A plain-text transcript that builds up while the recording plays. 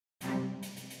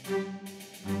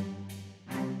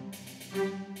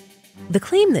The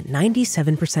claim that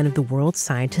 97% of the world's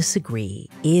scientists agree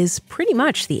is pretty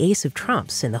much the ace of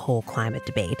trumps in the whole climate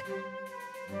debate.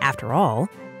 After all,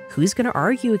 who's going to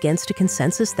argue against a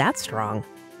consensus that strong,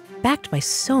 backed by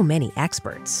so many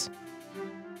experts?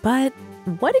 But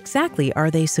what exactly are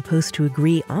they supposed to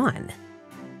agree on?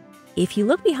 If you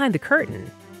look behind the curtain,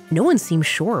 no one seems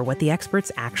sure what the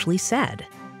experts actually said,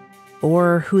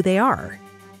 or who they are,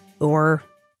 or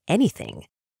anything.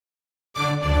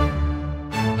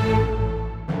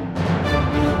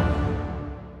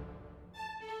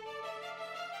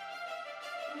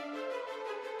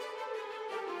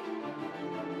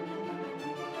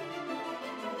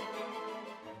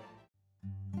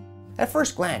 At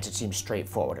first glance, it seems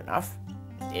straightforward enough.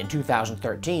 In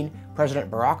 2013,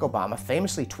 President Barack Obama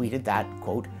famously tweeted that,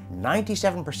 quote,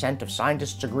 97% of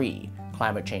scientists agree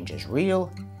climate change is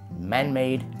real,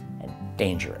 man-made, and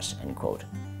dangerous, end quote.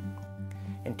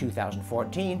 In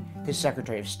 2014, his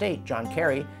Secretary of State, John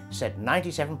Kerry, said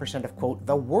 97% of, quote,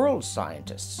 the world's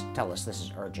scientists tell us this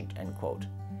is urgent, end quote.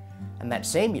 And that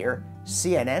same year,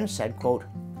 CNN said, quote,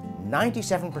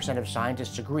 97% of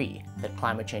scientists agree that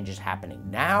climate change is happening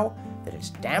now, that it's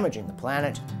damaging the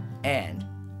planet, and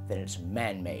that it's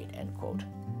man-made, end quote.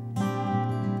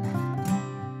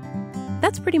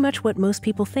 That's pretty much what most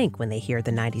people think when they hear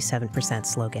the 97%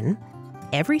 slogan.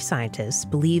 Every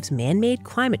scientist believes man-made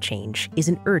climate change is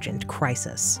an urgent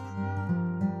crisis.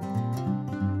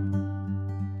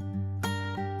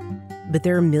 But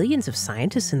there are millions of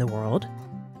scientists in the world.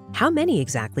 How many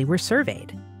exactly were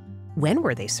surveyed? When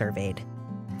were they surveyed?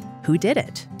 Who did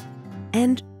it?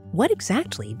 And what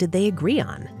exactly did they agree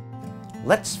on?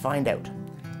 Let's find out.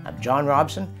 I'm John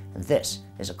Robson, and this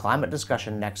is a Climate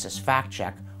Discussion Nexus fact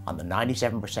check on the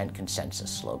 97% consensus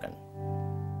slogan.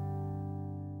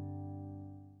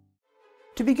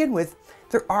 To begin with,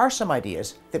 there are some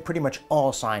ideas that pretty much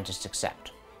all scientists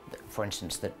accept. For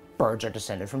instance, that birds are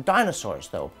descended from dinosaurs,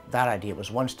 though that idea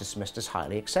was once dismissed as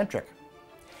highly eccentric.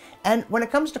 And when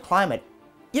it comes to climate,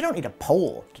 you don't need a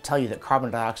poll to tell you that carbon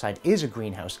dioxide is a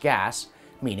greenhouse gas,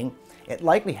 meaning it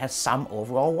likely has some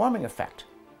overall warming effect.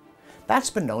 That's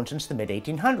been known since the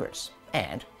mid-1800s,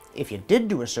 and if you did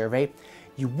do a survey,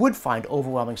 you would find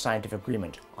overwhelming scientific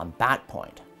agreement on that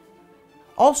point.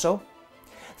 Also,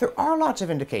 there are lots of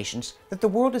indications that the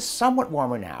world is somewhat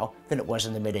warmer now than it was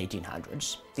in the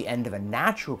mid-1800s, the end of a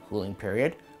natural cooling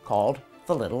period called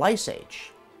the Little Ice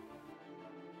Age.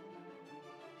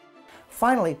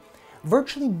 Finally,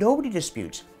 virtually nobody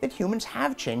disputes that humans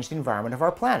have changed the environment of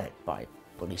our planet by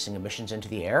releasing emissions into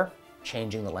the air,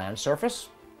 changing the land surface,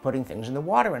 putting things in the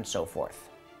water, and so forth.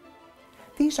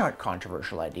 These aren't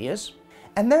controversial ideas,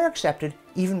 and they're accepted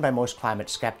even by most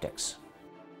climate skeptics.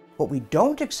 What we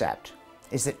don't accept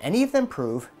is that any of them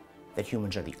prove that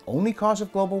humans are the only cause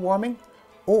of global warming,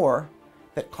 or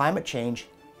that climate change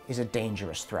is a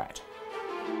dangerous threat.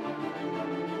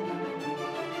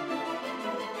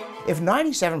 If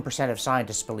 97% of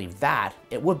scientists believe that,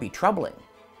 it would be troubling.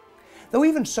 Though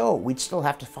even so, we'd still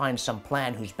have to find some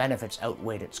plan whose benefits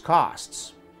outweighed its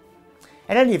costs.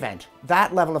 In any event,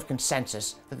 that level of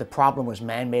consensus that the problem was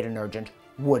man-made and urgent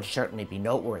would certainly be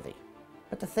noteworthy.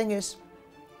 But the thing is,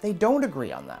 they don't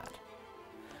agree on that.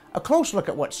 A close look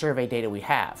at what survey data we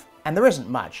have, and there isn't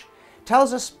much,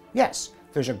 tells us, yes,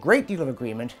 there's a great deal of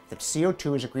agreement that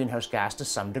CO2 is a greenhouse gas to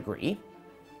some degree,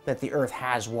 that the Earth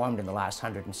has warmed in the last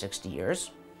 160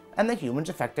 years, and that humans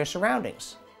affect their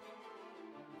surroundings.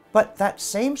 But that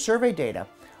same survey data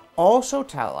also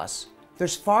tell us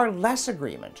there's far less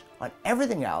agreement on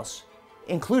everything else,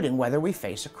 including whether we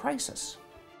face a crisis.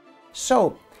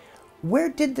 So, where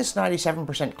did this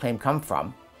 97% claim come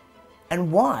from,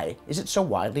 and why is it so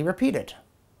widely repeated?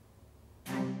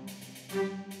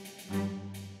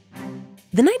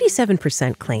 The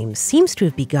 97% claim seems to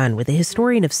have begun with a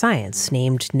historian of science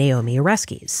named Naomi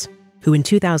Oreskes, who in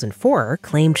 2004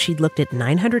 claimed she'd looked at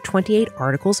 928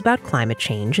 articles about climate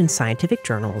change in scientific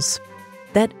journals,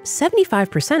 that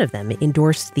 75% of them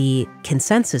endorsed the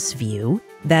consensus view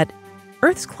that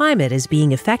Earth's climate is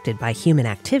being affected by human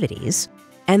activities,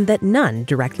 and that none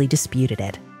directly disputed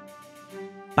it.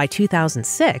 By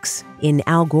 2006, in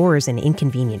Al Gore's An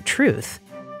Inconvenient Truth,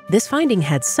 this finding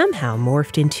had somehow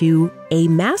morphed into a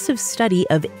massive study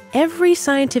of every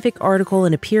scientific article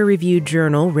in a peer-reviewed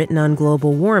journal written on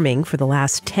global warming for the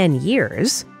last 10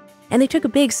 years, and they took a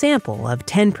big sample of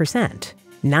 10%,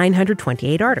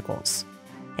 928 articles.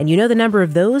 And you know the number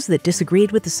of those that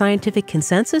disagreed with the scientific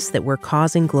consensus that we're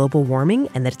causing global warming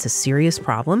and that it's a serious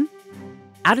problem?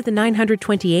 Out of the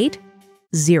 928,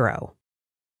 0.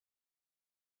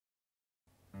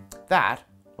 That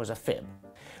was a fib.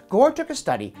 Gore took a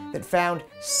study that found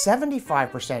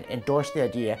 75% endorsed the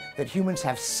idea that humans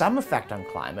have some effect on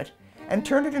climate and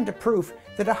turned it into proof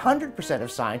that 100% of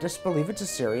scientists believe it's a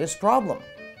serious problem.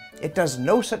 It does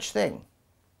no such thing.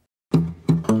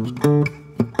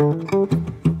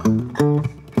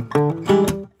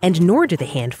 And nor do the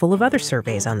handful of other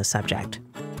surveys on the subject.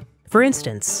 For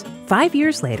instance, 5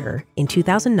 years later, in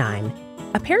 2009,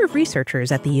 a pair of researchers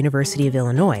at the University of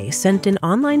Illinois sent an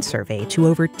online survey to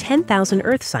over 10,000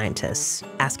 Earth scientists,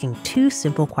 asking two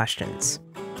simple questions.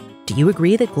 Do you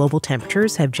agree that global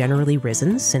temperatures have generally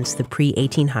risen since the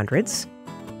pre-1800s?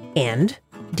 And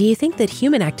do you think that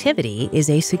human activity is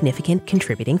a significant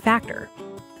contributing factor?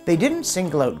 They didn't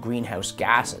single out greenhouse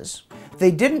gases,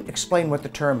 they didn't explain what the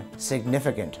term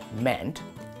significant meant,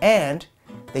 and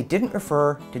they didn't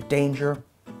refer to danger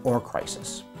or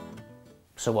crisis.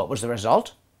 So what was the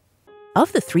result?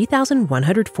 Of the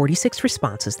 3,146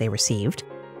 responses they received,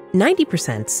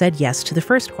 90% said yes to the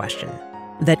first question,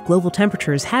 that global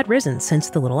temperatures had risen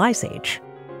since the Little Ice Age,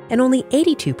 and only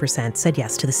 82% said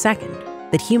yes to the second,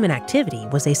 that human activity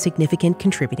was a significant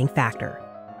contributing factor.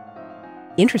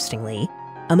 Interestingly,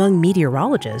 among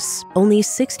meteorologists, only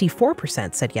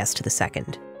 64% said yes to the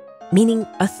second, meaning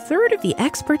a third of the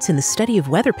experts in the study of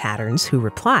weather patterns who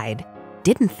replied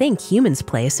didn't think humans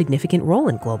play a significant role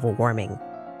in global warming,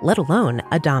 let alone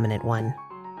a dominant one.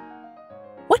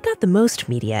 What got the most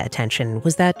media attention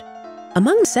was that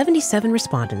among 77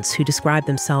 respondents who described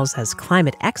themselves as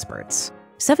climate experts,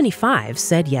 75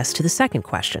 said yes to the second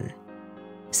question.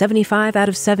 75 out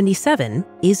of 77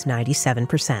 is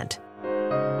 97%.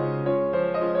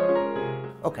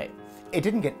 Okay, it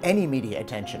didn't get any media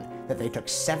attention that they took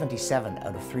 77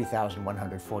 out of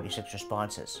 3,146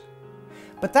 responses.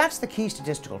 But that's the key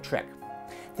statistical trick.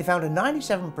 They found a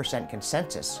 97%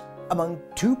 consensus among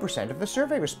 2% of the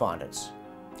survey respondents.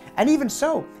 And even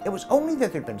so, it was only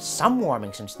that there'd been some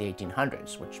warming since the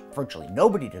 1800s, which virtually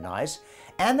nobody denies,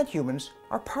 and that humans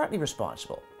are partly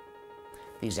responsible.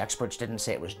 These experts didn't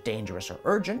say it was dangerous or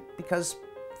urgent because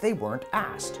they weren't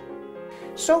asked.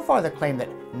 So far, the claim that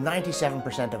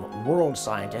 97% of world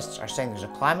scientists are saying there's a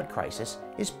climate crisis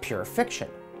is pure fiction.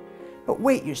 But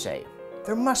wait, you say,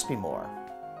 there must be more.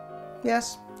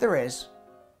 Yes, there is,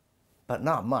 but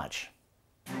not much.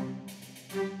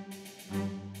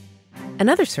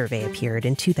 Another survey appeared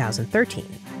in 2013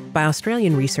 by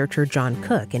Australian researcher John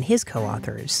Cook and his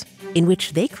co-authors, in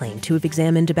which they claimed to have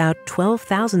examined about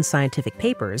 12,000 scientific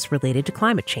papers related to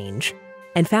climate change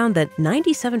and found that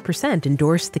 97%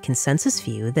 endorsed the consensus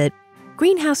view that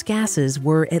greenhouse gases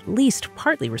were at least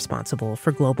partly responsible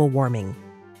for global warming.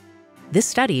 This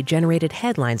study generated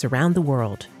headlines around the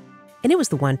world, and it was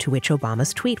the one to which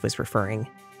Obama's tweet was referring.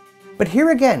 But here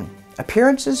again,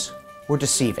 appearances were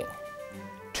deceiving.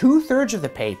 2/3 of the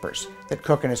papers that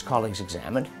Cook and his colleagues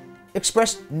examined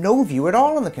expressed no view at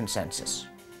all on the consensus.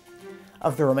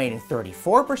 Of the remaining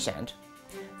 34%,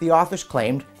 the authors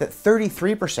claimed that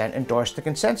 33% endorsed the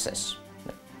consensus.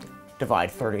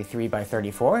 Divide 33 by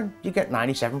 34 and you get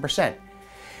 97%.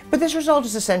 But this result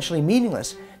is essentially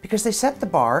meaningless because they set the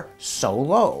bar so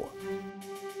low.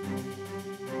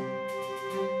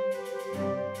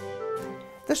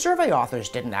 The survey authors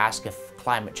didn't ask if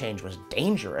climate change was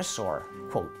dangerous or,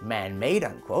 quote, man-made,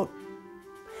 unquote.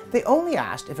 They only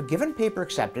asked if a given paper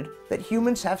accepted that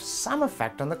humans have some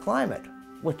effect on the climate,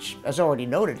 which, as already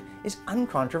noted, is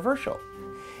uncontroversial.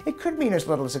 It could mean as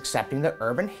little as accepting the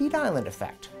urban heat island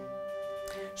effect.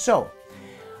 So,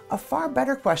 a far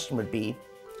better question would be,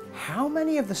 how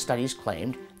many of the studies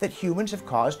claimed that humans have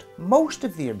caused most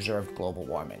of the observed global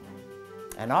warming?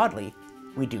 And oddly,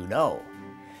 we do know,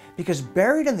 because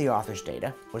buried in the author's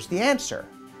data was the answer,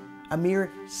 a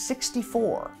mere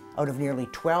 64 out of nearly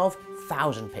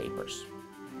 12,000 papers.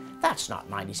 That's not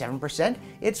 97%,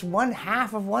 it's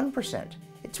 1/2 of 1%.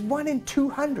 It's 1 in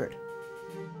 200.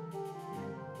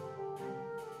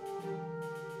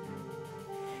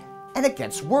 And it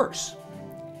gets worse.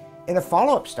 In a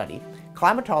follow-up study,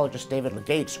 climatologist David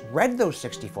Legates read those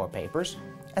 64 papers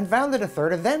and found that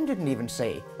 1/3 of them didn't even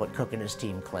say what Cook and his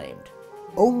team claimed.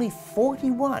 Only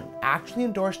 41 actually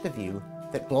endorsed the view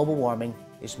that global warming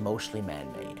is mostly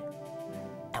man-made.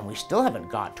 And we still haven't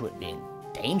got to it being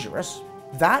dangerous.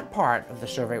 That part of the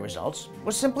survey results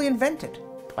was simply invented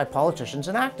by politicians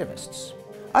and activists.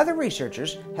 Other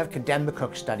researchers have condemned the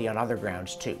Cook study on other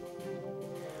grounds too.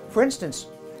 For instance,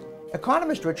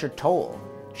 economist Richard Toll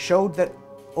showed that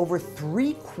over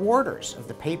 3/4 of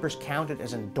the papers counted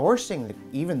as endorsing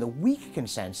even the weak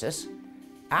consensus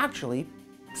actually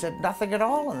said nothing at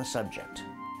all on the subject.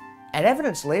 And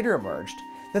evidence later emerged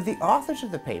that the authors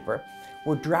of the paper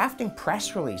were drafting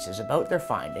press releases about their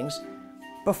findings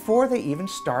before they even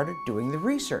started doing the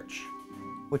research,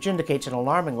 which indicates an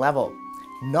alarming level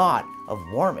not of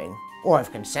warming or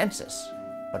of consensus,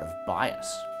 but of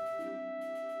bias.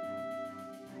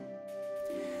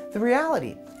 The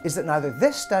reality is that neither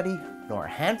this study nor a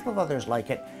handful of others like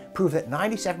it prove that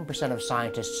 97% of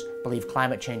scientists believe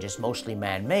climate change is mostly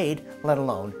man-made, let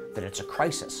alone that it's a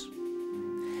crisis.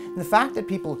 And the fact that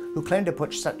people who claim to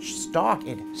put such stock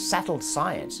in settled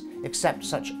science accept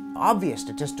such obvious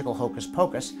statistical hocus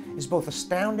pocus is both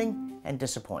astounding and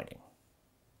disappointing.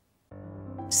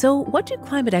 So, what do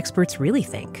climate experts really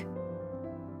think?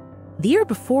 The year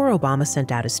before Obama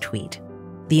sent out his tweet,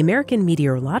 the American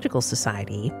Meteorological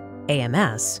Society,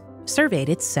 AMS, surveyed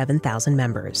its 7,000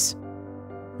 members.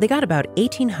 They got about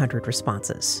 1,800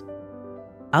 responses.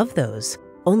 Of those,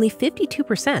 only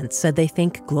 52% said they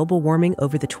think global warming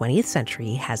over the 20th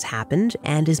century has happened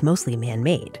and is mostly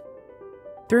man-made.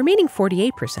 The remaining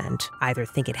 48% either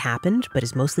think it happened but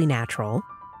is mostly natural,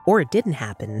 or it didn't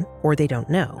happen, or they don't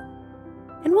know.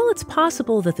 And while it's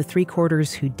possible that the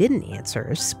three-quarters who didn't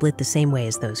answer split the same way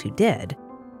as those who did,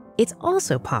 it's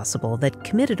also possible that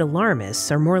committed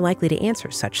alarmists are more likely to answer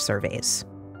such surveys.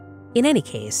 In any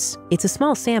case, it's a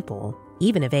small sample,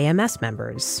 even of AMS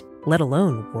members, let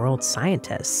alone world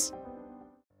scientists.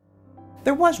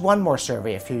 There was one more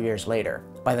survey a few years later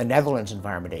by the Netherlands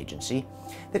Environment Agency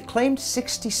that claimed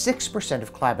 66%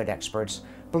 of climate experts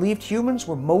believed humans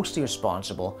were mostly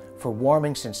responsible for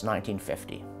warming since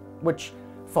 1950, which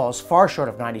falls far short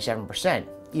of 97%,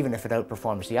 even if it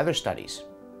outperforms the other studies.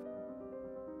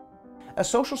 A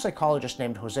social psychologist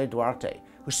named Jose Duarte,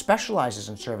 who specializes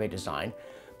in survey design,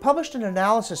 published an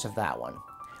analysis of that one,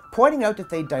 pointing out that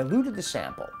they diluted the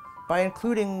sample by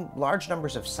including large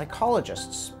numbers of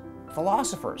psychologists,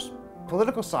 philosophers,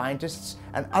 political scientists,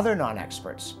 and other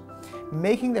non-experts,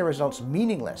 making their results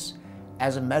meaningless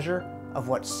as a measure of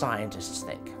what scientists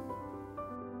think.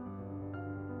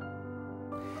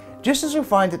 Just as we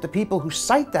find that the people who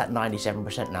cite that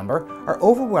 97% number are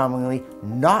overwhelmingly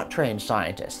not trained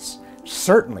scientists,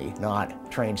 certainly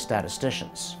not trained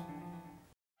statisticians.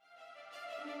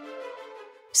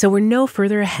 So we're no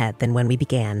further ahead than when we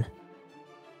began.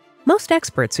 Most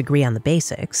experts agree on the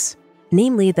basics,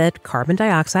 namely that carbon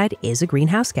dioxide is a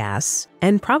greenhouse gas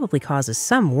and probably causes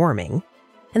some warming,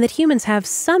 and that humans have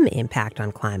some impact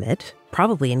on climate,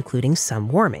 probably including some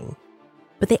warming.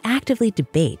 But they actively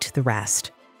debate the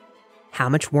rest. How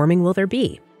much warming will there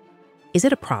be? Is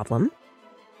it a problem?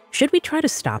 Should we try to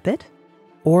stop it?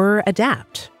 Or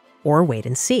adapt? Or wait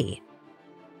and see?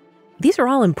 These are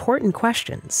all important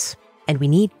questions, and we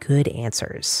need good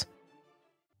answers.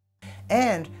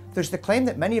 And there's the claim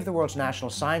that many of the world's national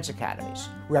science academies,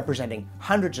 representing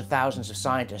hundreds of thousands of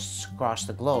scientists across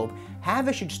the globe, have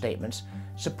issued statements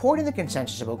supporting the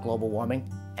consensus about global warming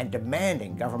and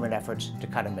demanding government efforts to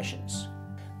cut emissions.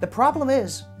 The problem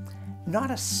is,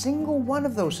 not a single one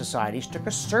of those societies took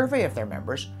a survey of their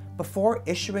members before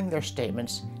issuing their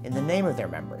statements in the name of their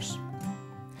members.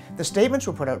 The statements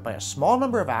were put out by a small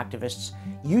number of activists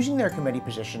using their committee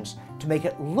positions to make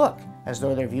it look as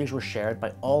though their views were shared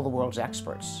by all the world's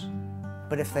experts.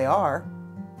 But if they are,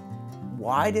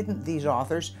 why didn't these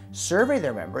authors survey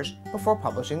their members before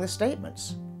publishing the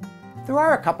statements? There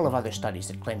are a couple of other studies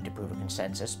that claim to prove a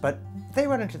consensus, but they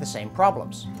run into the same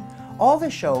problems. All they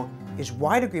show is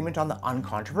wide agreement on the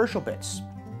uncontroversial bits.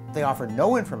 They offer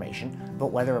no information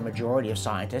about whether a majority of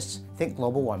scientists think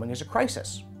global warming is a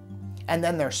crisis. And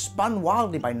then they're spun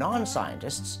wildly by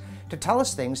non-scientists to tell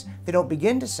us things they don't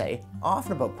begin to say,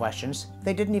 often about questions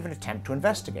they didn't even attempt to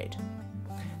investigate.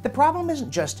 The problem isn't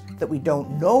just that we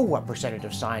don't know what percentage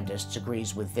of scientists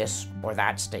agrees with this or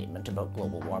that statement about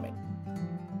global warming.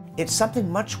 It's something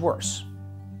much worse.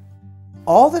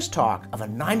 All this talk of a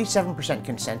 97%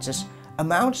 consensus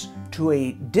amounts to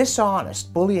a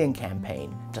dishonest bullying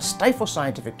campaign to stifle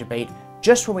scientific debate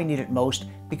just when we need it most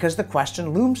because the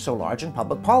question looms so large in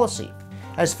public policy.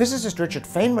 As physicist Richard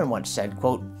Feynman once said,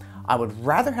 quote, "I would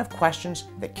rather have questions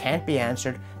that can't be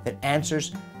answered than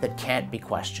answers that can't be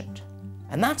questioned."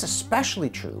 And that's especially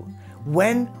true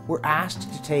when we're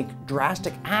asked to take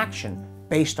drastic action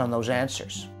based on those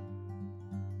answers.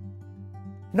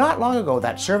 Not long ago,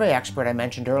 that survey expert I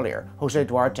mentioned earlier, Jose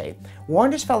Duarte,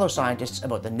 warned his fellow scientists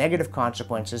about the negative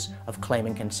consequences of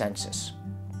claiming consensus.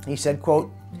 He said,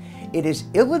 quote, "It is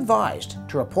ill-advised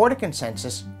to report a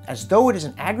consensus as though it is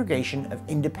an aggregation of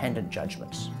independent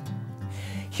judgments.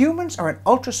 Humans are an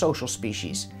ultra-social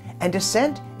species, and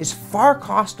dissent is far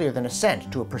costlier than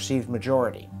assent to a perceived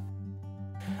majority.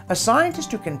 A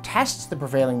scientist who contests the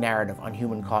prevailing narrative on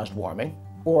human-caused warming,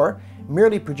 or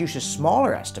merely produces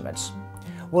smaller estimates,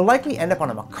 will likely end up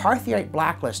on a McCarthyite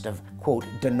blacklist of, quote,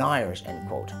 deniers, end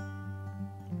quote.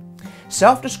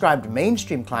 Self-described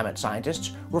mainstream climate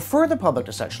scientists refer the public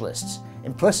to such lists,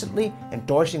 implicitly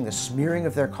endorsing the smearing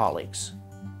of their colleagues.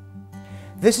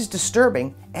 This is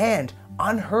disturbing and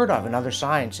unheard of in other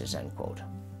sciences, end quote.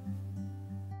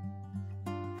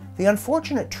 The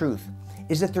unfortunate truth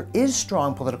is that there is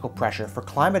strong political pressure for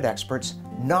climate experts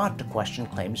not to question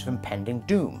claims of impending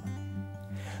doom.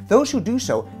 Those who do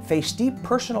so face steep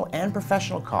personal and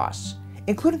professional costs,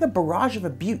 including a barrage of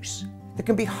abuse that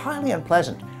can be highly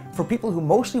unpleasant for people who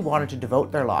mostly wanted to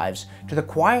devote their lives to the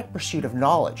quiet pursuit of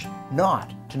knowledge,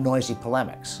 not to noisy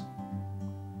polemics.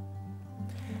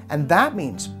 And that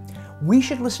means we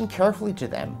should listen carefully to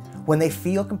them when they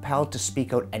feel compelled to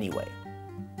speak out anyway.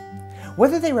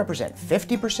 Whether they represent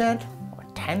 50%, or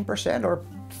 10%, or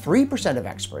 3% of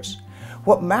experts,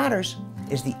 what matters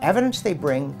is the evidence they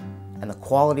bring and the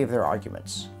quality of their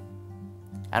arguments.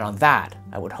 And on that,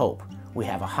 I would hope we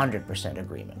have 100%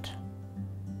 agreement.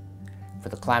 For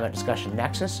the Climate Discussion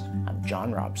Nexus, I'm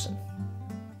John Robson.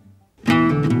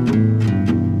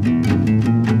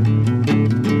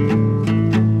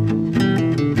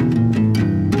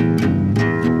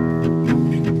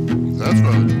 That's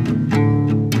right.